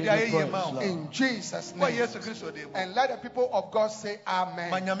praise. We give you praise, Lord. In Jesus' name. And let the people of God say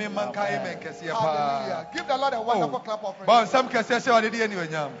amen. Hallelujah. Give the Lord a wonderful clap of praise.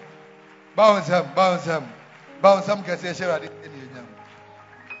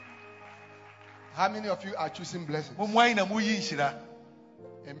 How many of you are choosing blessings?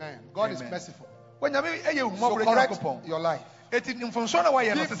 Amen. God is merciful. So correct your life.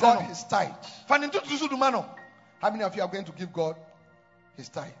 Give God his tithe. How many of you are going to give God his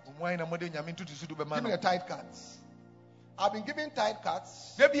tithe? Give me the tithe cards. I've been giving tithe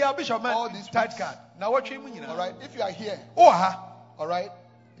cards. All these tithe cards. All right. If you are here, all right,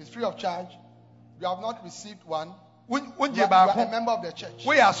 it's free of charge. You have not received one. You are a member of the church,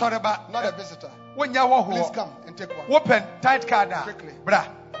 not a visitor. Please come and take one. Open tithe card. Quickly. Bra.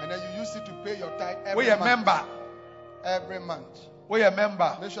 And then you use it to pay your tithe We every a month. member. Every month. We a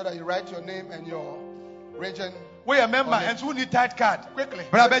member. Make sure that you write your name and your region. We a member On it. and so we need tithe card. Quickly.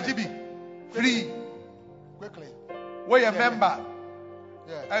 Bra Quickly. BGB. Free. Quickly. We a member.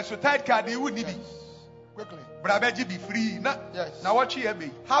 Yes. And so tithe card you would need Yes. it. Quickly. Bra BGB free. Yes. Now what you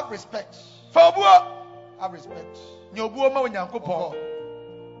be? Have respect. Fabuo. Have respect. Nyobuo ma For onyankopon. God.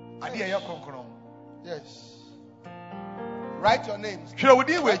 Ade ye konkron. Yes. Write your names. Twerɛ wo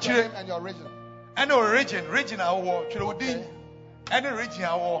din wɔ Write your name akyire. and your region. Ɛne o region awɔ. Twerɛ wo din. Okay. Ɛne region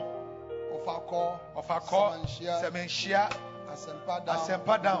awɔ. Ofako. Ɔfakɔ. Samanhyia. Sɛmɛnhyia. Asempa down.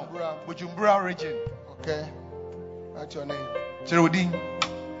 Asempa down. Bujumbura. Bujumbura region. Okay. Write your name. Twerɛ wo din.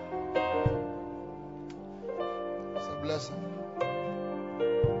 It's a blessing.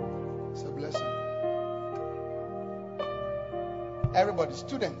 It's a blessing. Everybody,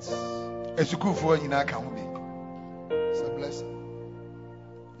 students, Esukuufoɔ nyinaa ka ho bi. it's a blessing.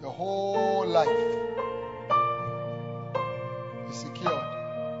 Your whole life is secured.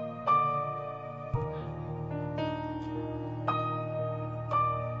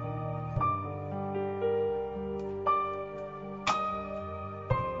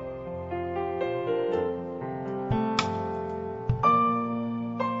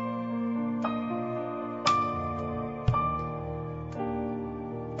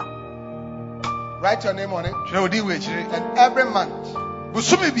 Write your name on it. Twerɛ wo din wɔ akyire. And every month,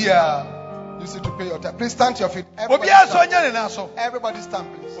 Busumi biara. use it to pay your tax. Please stand to your feet. Everybody Obiara nso stand. nyɛ ne nan so. Everybody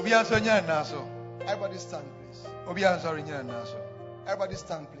stand, please. Obiara nso nyɛ ne nan so. Everybody stand, please. Obiara nso nyɛ ne nan so. Everybody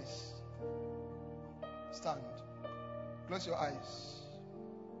stand, please. Stand. Close your eyes.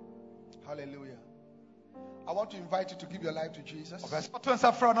 Hallelujah. I want to invite you to give your life to Jesus. Ɔbɛsɛ ɔto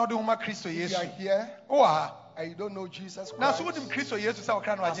nsa frɛ na ɔde ho ma Kristo If you Yesu. are here Wowɔ ha. and you don't know Jesus Na Christ so wonim Kristo Yesu sɛ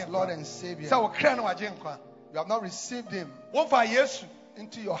wɔkra no as wagye Lord nkwa. and Savior, Sɛ wɔkra no wagye nkwa. you have not received Him Wɔmfa Yesu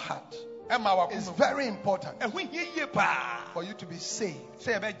into your heart. ɛma It's wakoma. very important Ɛho hia yie paa. for you to be saved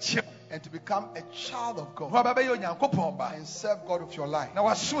Sɛ yɛbɛkye and to become a child of wo. God Ho abɛbɛyɛ Onyankopɔn ba. and serve God with your life. Na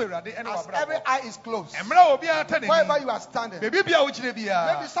wasom Awurade ɛne As every wabrabɔ. eye is closed, Mmerɛ a obiara ta wherever n'anim. you are standing, Baabi bia wogyina maybe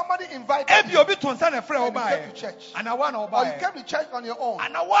biara. somebody invited Ebi you obi to nsa na ɛfrɛ wo and you came to baeɛ. church, Anawa na or you wobaeɛ. came to church on your own,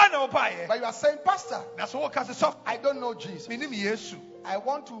 Anawa na wobaeɛ. but you are saying, Pastor, Na so woka sɛ sɔfo. I don't know Jesus. Menim Yesu. I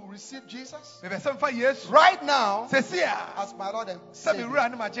want to receive Jesus Mebɛsɛ mfa Yesu. right now Sɛsi a. as my Lord and Sɛ Savior. mewura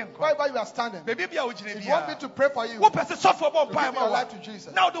ne magye nkwa. Wherever you are standing, Baabi bia wogyina if you want me biara. to pray for you, Wopɛ sɛ sɔfo bɔ to mpaeɛ give ma your wo life a. to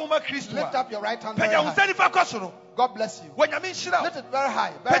Jesus, Na wode wo ma Kristo lift a. up your right hand very Pagya wo high. nsa nifa kɔ soro. God bless you. Wɔnyame nhyira Lift wo. it very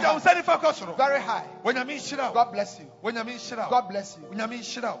high. Very Pagya wo high. nsa nifa kɔ soro. Very high. Wɔnyame nhyira wo. God bless you. Wɔnyame nhyira wo. God bless you. Wɔnyame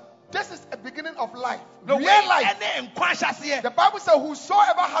nhyira wo. This is a beginning of life. Na Real wei life. ɛne nkwa ahyɛseɛ. The Bible says,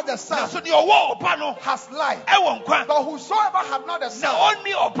 whosoever has the Na Son so deɛ ɔwɔ ɔba no has life. ɛwɔ nkwa. But whosoever has not the Na Son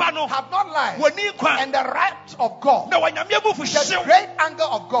ɔnni ɔba no have not life. wɔnni nkwa. And the right of God, Na wɔnyame abufu the hyew. great anger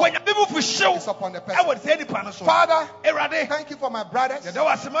of God Wɔnyame abufu hyew is upon the person. ɛwɔ sɛ nipa no so. Father, Awurade, thank you for my brothers yɛda wo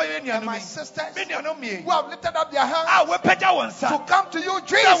ase ma yɛn and nuanom my yi. sisters Me nuanom mie. who have lifted up their hands A wɔapagya wɔn to nsa. come to you, Sɛ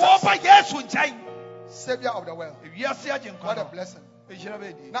Jesus, wɔba Yesu nkyɛn. Savior of the world. Ewiase agye nkwa What a no. blessing. Ɛhyira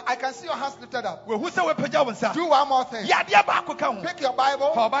bɛdi. Now I can see your hands lifted up. Wɔhu sɛ wɔapagya wɔn nsa. Do one more thing. Yɛ adeɛ baako ka ho. Pick your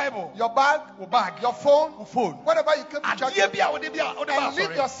Bible, Fa wo Bible, your bag, wo bag, your phone, wo phone. whatever you came to church Adeɛ with, bi a wode ba and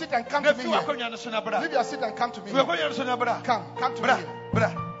leave your asɔre. seat and come Na to fi me here. w'akonnwa no so na bra. Leave your seat and come to me Fi here. w'akonnwa no so na bra. Come to Bra, me here.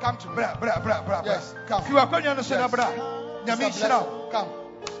 bra, Come to me. Bra. Yes, come. Fi wakwanya no so na Yes. bra. It's Nyame a hyira blessing. wo. Come.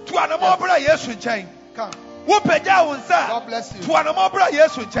 Tu anamo bra Yesu nkyɛn. Come. Wo pagya wo nsa. God bless you. Tu anamo bra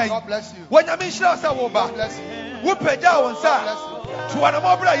Yesu nkyɛn. God bless you. Wo nyame hyira wo sɛ wo ba. God bless you. Wo pagya wo God nsa. bless you. Tu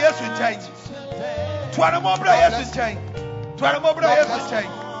anamo bra Yesu nkyɛn. Tu anamo bra Yesu nkyɛn. Tu anamo bra Yesu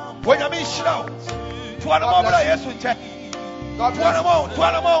nkyɛn. Wo nyame hyira wo. Tu anamo bra Yesu nkyɛn. God bless you. Tu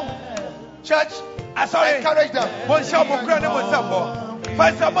anamo. Church, sorry. Encourage them. Monsha mo kura ne monsambo.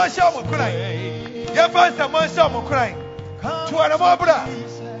 Fansa monsha mo kura. Ye fansa monsha mo kura. Tu anamo bra.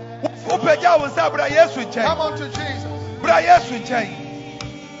 Wo pagya wo nsa bra Yesu nkyɛn. Come on to Jesus. Bra Yesu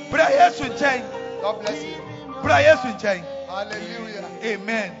nkyɛn. Bra Yesu nkyɛn. God bless you. Bra Yesu nkyɛn. Hallelujah.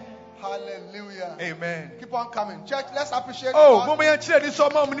 Amen. Hallelujah. Amen. Keep on coming. Church, let's appreciate Oh, God. mama yɛnkyerɛ ni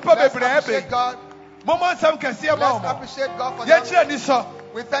sɔ ma ɔmo nipa Let's bebree appreciate ɛbɛ. God. Mama nsɛm kɛseɛ ma Let's ɔmo. appreciate God for that. Yɛnkyerɛ ni sɔ.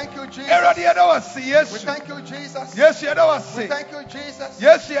 We thank you, Jesus. Ɛwurade yɛda wɔ se We Yesu. thank you, Jesus. Yesu yɛda wɔ We se. thank you, Jesus.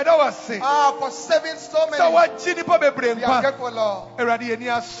 Yesu yɛda wɔ se. For saving so Sɛ many. wɔagye nipa bebree We are nkwa. grateful, Lord. Ɛwurade yɛni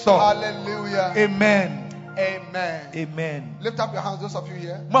asɔ. Hallelujah. Amen. Amen. Amen. Lift up your hands, those of you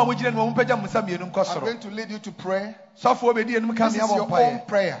here. Mo a mogyina no mo mpagya mo nsa mmienu nkɔ I'm soro. going to lead you to pray. Sɔfo obedi enim ka This nea is bɔ your own mpaeɛ.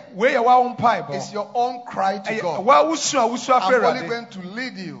 prayer. Wei yɛ wa wo mpaebɔ. It's your own cry to Ɛyɛ God. wa wusu a wusu afɛ I'm only Ɛwurade. going to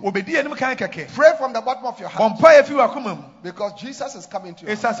lead you. Obedi enim kan kɛkɛ. Pray from the bottom of your Bɔ heart mpaeɛ fi wakoma mu. because Jesus is coming to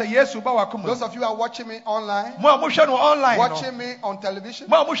you. Ɛsiane sɛ Yesu ba wakoma Those mu. of you who are watching me online, Mo a mohwɛ no online no. watching me on television,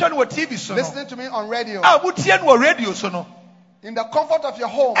 Mo a mohwɛ no wɔ TV so no. listening to me on radio, A motie no wɔ radio so no. in the comfort of your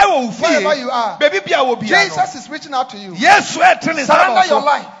home, Ɛwɔ wo fie. wherever you are, Baabi bia wɔ bia no. Jesus is reaching out to you. Yesu ɛte ne nsa Surrender ma wo your so.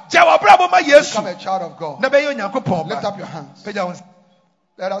 life. Gya w'abrabɔ ma Become a Yesu. child of God. Na bɛyɛ Onyankopɔn Lift ba. up your hands. Pagya wo nsa.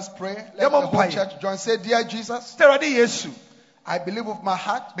 Let us pray. Let Yeah, the man, whole pray. church join. Say, Dear Jesus, Sɛ Awurade Yesu. I believe with my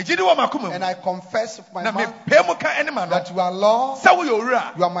heart Megye di wɔ m'akoma and mu. I confess with my Na mouth mepɛ mu ka ɛne ma no. that you are Lord, Sɛ woyɛ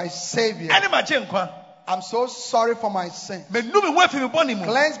owura. you are my Savior. Ɛne m'agye nkwa. I'm so sorry for my sin. Menu me ho afi me bɔne mu.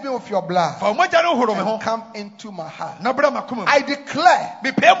 Cleanse me with your blood Fa wo mogya no horo me ho. and come into my heart. Na bra m'akoma mu. I declare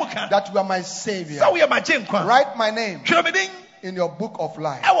Mepɛ mu ka. that you are my Savior. Sɛ woyɛ m'agye nkwa. Write my name Twerɛ me din in your book of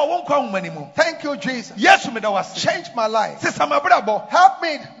life. ɛwɔ wo nkwa nwoma no mu. Thank you, Jesus. Yesu meda wo ase. Change my life. Sesa m'abrabɔ. Help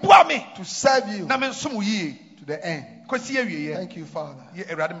me Boa me to serve you na mensom wo yie. to the end. Kɔsi awieeɛ. Thank you, Father. Yɛ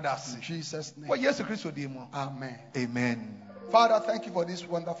Awurade meda ase. In Jesus' Wɔ name. Yesu Kristo din mu. Amen. Amen. Father, thank you for these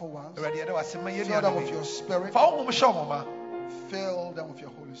wonderful ones. Awurade yɛda wo ase ma yɛ Fill them with nuanom your yi. spirit. Fa wo honhom hyɛ ɔmo ma. Fill them with your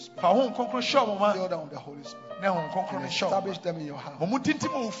Holy Spirit. Fa wo honhom kronkron hyɛ ɔmo ma. Fill them with the Holy Spirit. Na honhom kronkron And no hyɛ ɔmo establish ma. them in your house. Mo mu tintim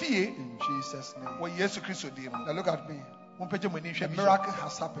wɔ wo fie. In Jesus' name. Wɔ Yesu Kristo din mu. Now look at me. Mompagya mo ani A nhwɛ bi so. miracle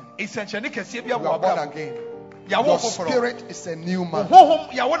has happened. Nsɛnkyerɛnne kɛseɛ bi You abɔ are born abrabɔ. again. Yɛawo Your foforɔ. spirit is a new Wo man. honhom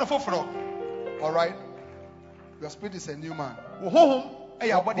yɛawo no foforɔ. All right? Your spirit is a new man. Wo honhom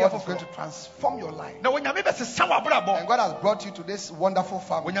ɛyɛ abɔdeɛ God is going foforɔ. to transform your life. Na Onyame bɛsesa w'abrabɔ. And God has brought you to this wonderful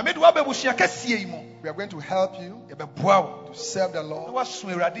family. Onyame de woaba abusua kɛseɛ yi mu. We are going to help you Yɛbɛboa wo. to serve the Na Lord. woasom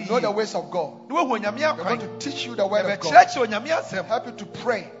Awurade Know the yie. ways of God. Na woahu Onyame We are going akwan. to teach you the word of God. Yɛbɛkyerɛkyerɛ Onyame asɛm. Help you to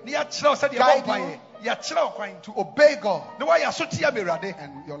pray, Na yɛakyerɛ wo sɛdeɛ Guide ɛbɔ mpaeɛ. Yɛakyerɛ wo kwan. to obey God, Na woayɛ asote ama Awurade.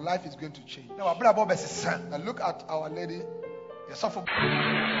 and your life is going to change. Na w'abrabɔ bɛsesa. Now look at Our Lady. Yɛsɔfo.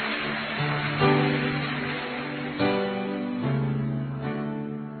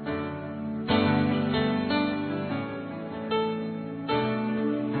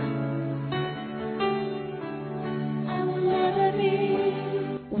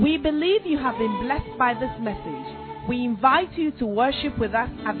 We believe you have been blessed by this message. We invite you to worship with us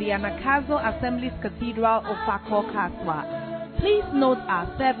at the Anakazo Assemblies Cathedral of Fakor Kaswa. Please note our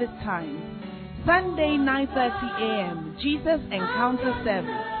service times. Sunday 9:30 a.m. Jesus Encounter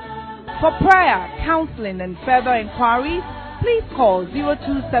Service. For prayer, counseling and further inquiries, please call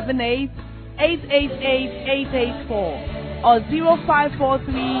 0278 888 884 or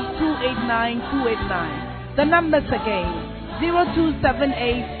 0543 289 289. The numbers again.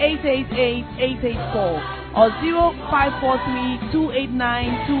 0278 888 884 or 0543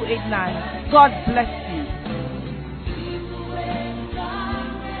 289 289. God bless you.